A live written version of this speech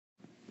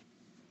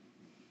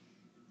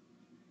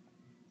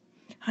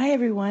Hi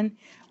everyone.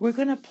 We're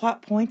going to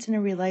plot points in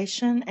a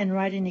relation and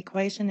write an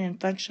equation in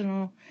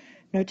functional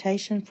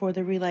notation for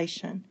the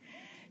relation.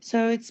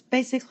 So it's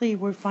basically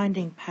we're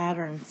finding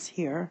patterns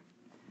here.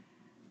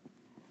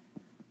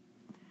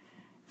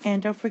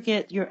 And don't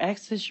forget your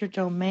x is your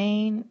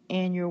domain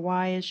and your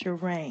y is your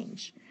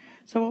range.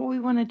 So what we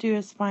want to do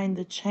is find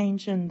the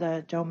change in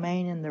the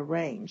domain and the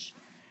range.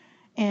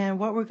 And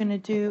what we're going to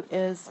do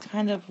is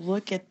kind of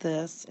look at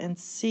this and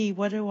see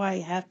what do I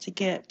have to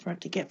get from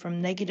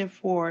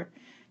 -4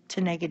 to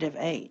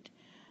 -8.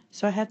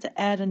 So I have to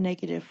add a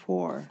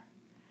 -4.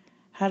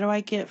 How do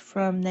I get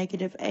from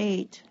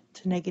 -8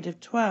 to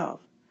 -12?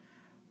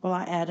 Well,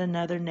 I add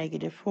another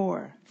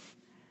 -4.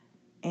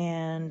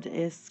 And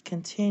it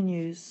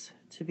continues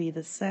to be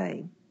the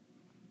same.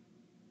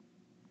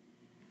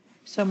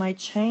 So my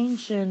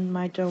change in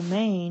my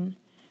domain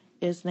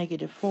is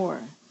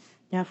 -4.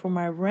 Now for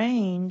my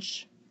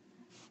range,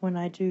 when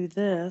I do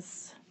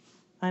this,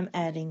 I'm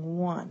adding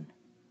 1.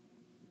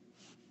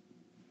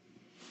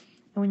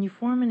 And when you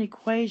form an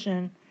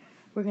equation,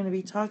 we're going to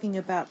be talking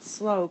about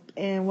slope,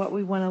 and what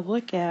we want to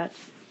look at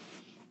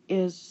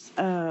is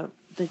the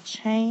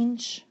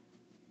change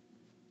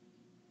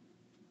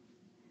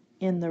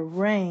in the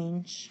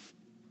range,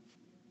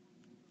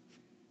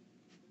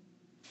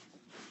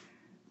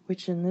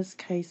 which in this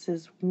case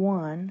is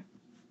 1,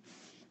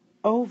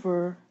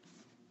 over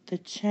the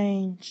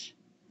change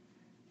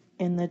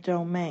in the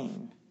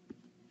domain,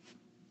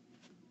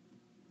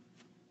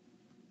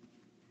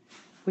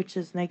 which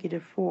is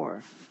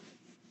 -4.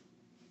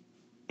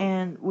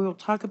 And we'll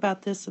talk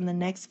about this in the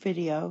next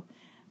video,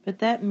 but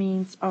that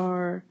means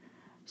our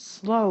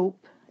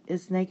slope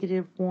is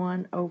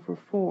 -1 over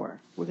 4.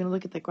 We're going to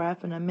look at the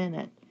graph in a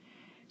minute.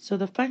 So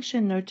the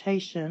function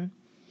notation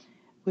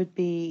would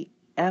be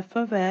f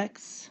of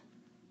x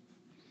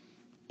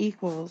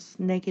equals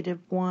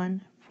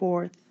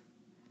 -1/4,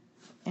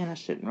 and I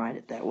shouldn't write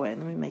it that way.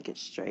 Let me make it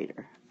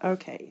straighter.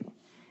 Okay,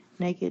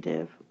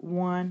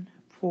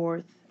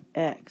 -1/4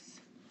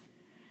 x.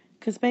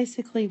 Because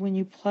basically when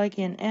you plug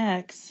in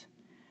x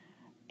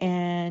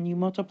and you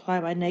multiply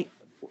by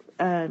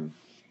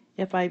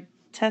if I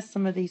test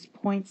some of these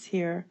points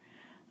here,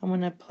 I'm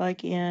going to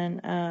plug in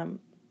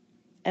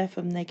f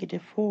of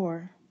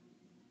 -4.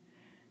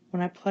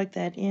 When I plug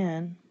that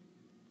in,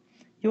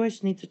 you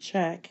always need to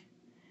check.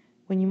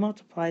 When you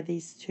multiply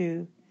these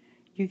two,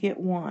 you get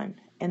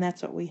 1, and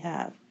that's what we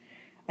have.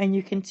 And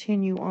you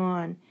continue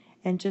on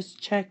and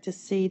just check to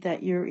see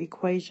that your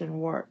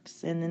equation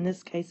works. And in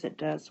this case, it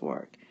does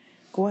work.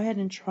 Go ahead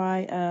and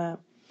try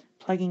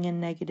plugging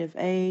in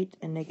 -8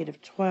 and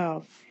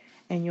 -12,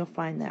 and you'll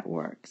find that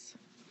works.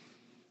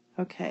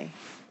 Okay.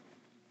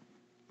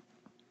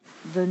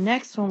 The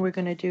next one we're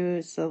going to do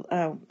is,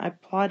 I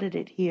plotted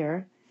it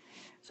here.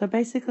 So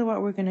basically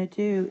what we're going to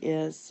do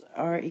is,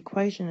 our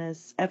equation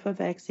is f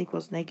of x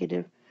equals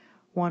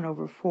 -1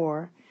 over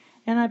 4.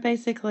 And I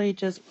basically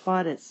just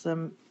plotted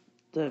some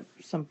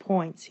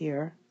points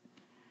here.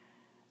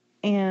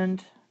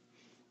 And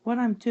what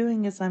I'm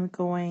doing is I'm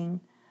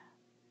going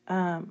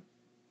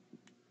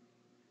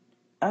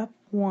up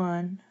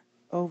 1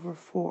 over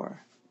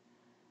 4,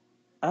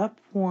 up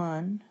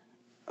 1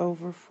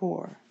 over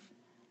 4,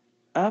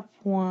 up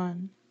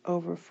 1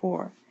 over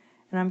 4.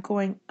 And I'm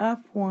going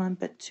up 1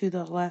 but to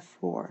the left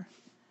 4,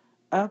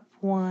 up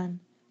 1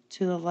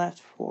 to the left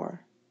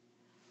 4,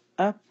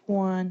 up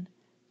 1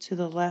 to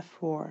the left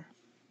 4.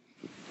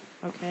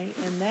 Okay,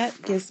 and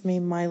that gives me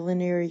my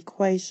linear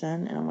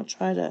equation, and I'm going to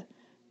try to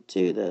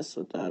do this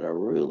without a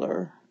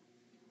ruler.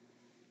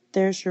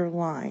 There's your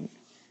line,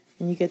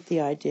 and you get the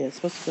idea. It's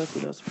supposed to go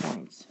through those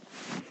points.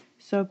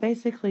 So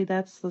basically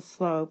that's the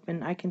slope,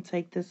 and I can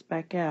take this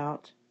back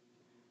out,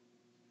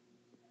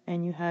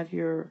 and you have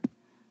your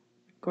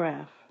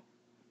graph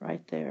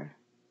right there.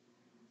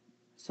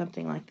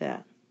 Something like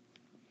that.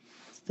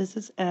 So this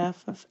is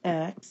f of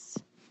x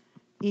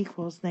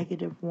equals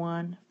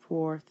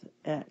 -1/4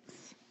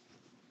 x.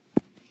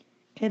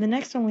 Okay, the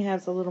next one we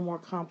have is a little more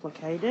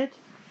complicated.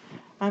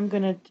 I'm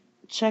going to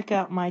check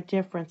out my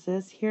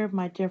differences. Here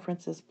my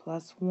difference is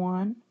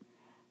 +1.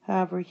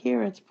 However,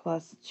 here it's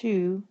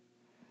 +2.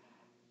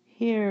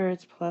 Here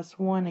it's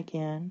 +1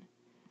 again.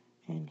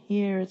 And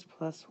here it's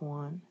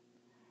 +1.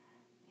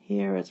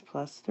 Here it's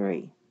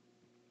 +3.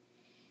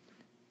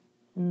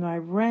 In my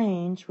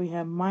range, we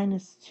have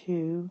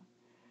 -2,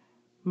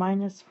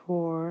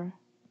 -4,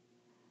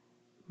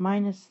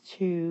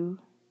 -2,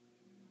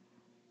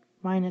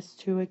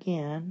 -2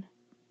 again,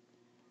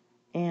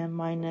 and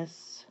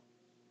 -6.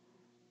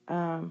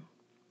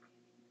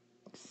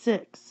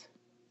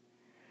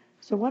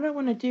 So what I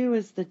want to do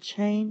is the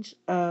change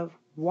of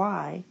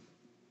y.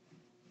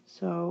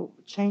 So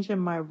change in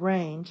my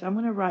range. I'm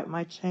going to write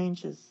my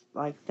changes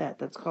like that.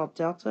 That's called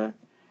delta.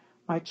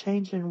 My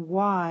change in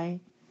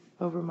y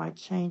over my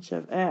change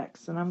of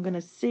x. And I'm going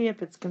to see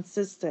if it's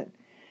consistent.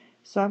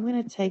 So I'm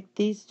going to take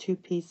these two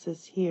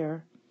pieces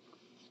here.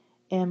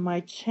 And my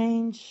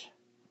change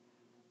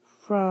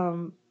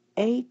from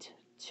 8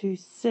 to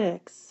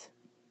 6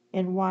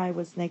 in y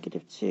was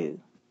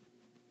 -2.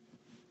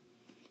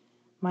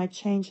 My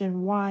change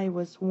in y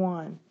was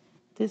 1.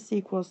 This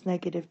equals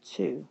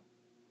 -2.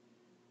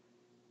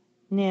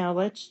 Now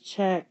let's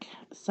check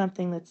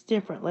something that's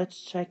different.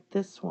 Let's check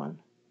this one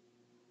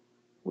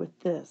with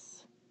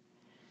this.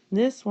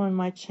 This one,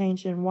 my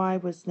change in y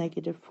was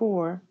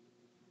 -4.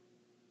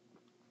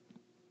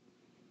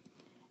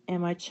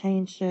 And my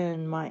change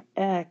in my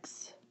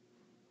x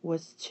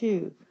was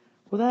 2.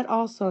 Well, that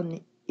also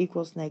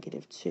equals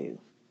 -2.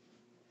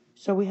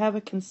 So we have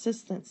a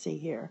consistency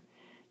here.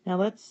 Now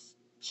let's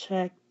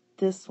check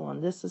this one.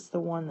 This is the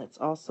one that's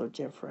also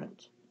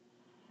different.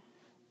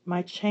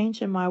 My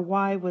change in my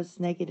y was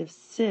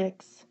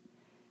 -6.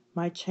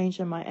 My change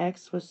in my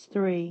x was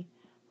 3.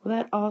 Well,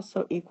 that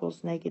also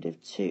equals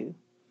 -2.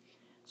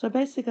 So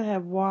basically I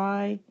have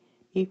y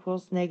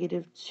equals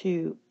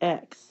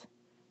 -2x,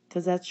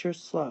 because that's your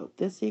slope.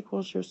 This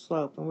equals your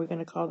slope, and we're going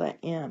to call that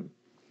m.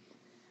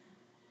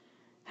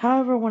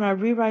 However, when I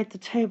rewrite the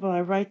table,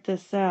 I write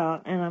this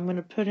out, and I'm going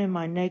to put in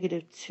my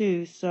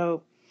 -2,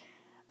 so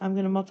I'm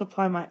going to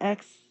multiply my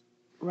x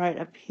right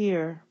up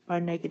here by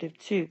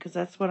 -2, because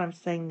that's what I'm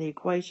saying the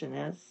equation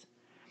is.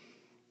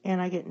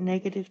 And I get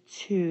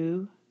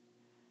 -2,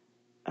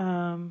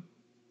 -8,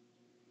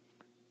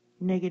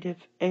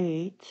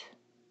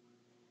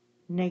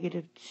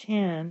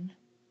 -10,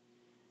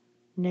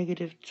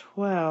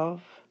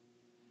 -12,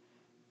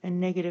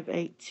 and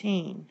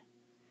 -18.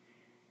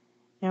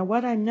 Now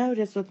what I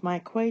notice with my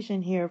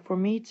equation here, for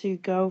me to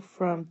go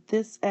from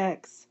this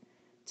x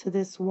to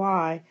this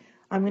y,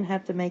 I'm going to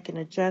have to make an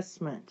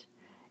adjustment.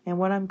 And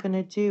what I'm going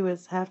to do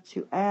is have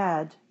to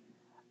add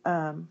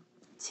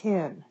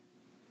 10.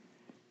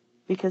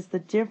 Because the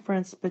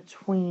difference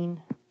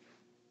between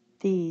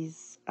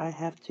these, I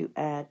have to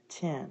add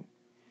 10.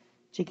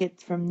 To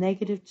get from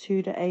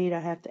 -2 to 8, I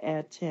have to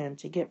add 10.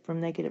 To get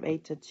from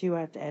 -8 to 2, I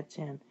have to add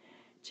 10.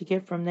 To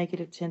get from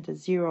 -10 to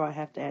 0, I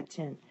have to add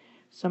 10.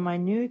 So my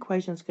new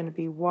equation is going to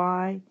be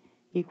y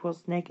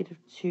equals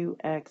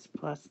 -2x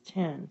plus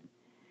 10.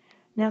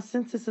 Now,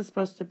 since this is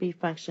supposed to be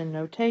function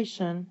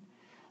notation,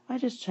 I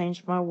just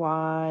changed my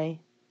y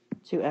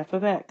to f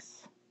of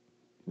x.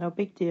 No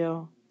big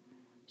deal.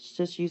 It's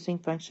just using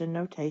function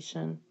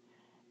notation,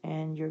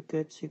 and you're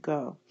good to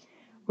go.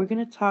 We're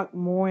going to talk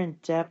more in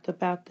depth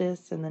about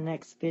this in the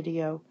next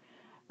video,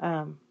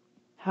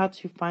 how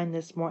to find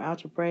this more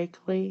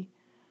algebraically.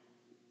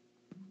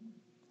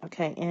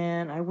 Okay,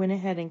 and I went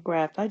ahead and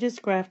graphed. I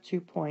just graphed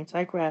 2 points.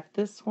 I graphed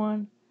this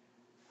one.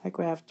 I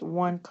graphed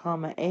 1,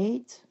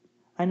 8.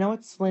 I know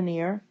it's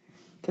linear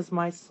because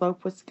my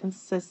slope was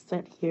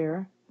consistent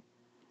here.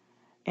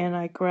 And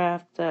I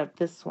graphed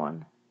this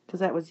one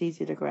because that was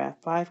easy to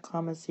graph, 5,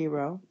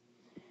 0.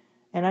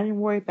 And I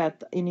didn't worry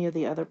about any of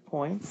the other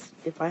points.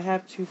 If I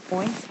have 2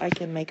 points, I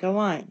can make a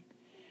line.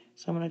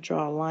 So I'm going to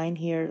draw a line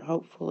here.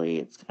 Hopefully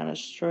it's kind of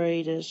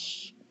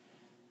straightish,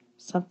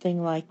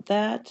 something like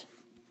that.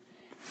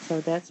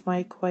 So that's my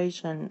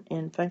equation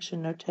in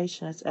function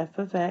notation. It's f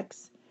of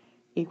x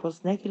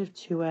equals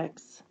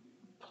 -2x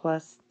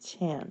plus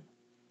 10.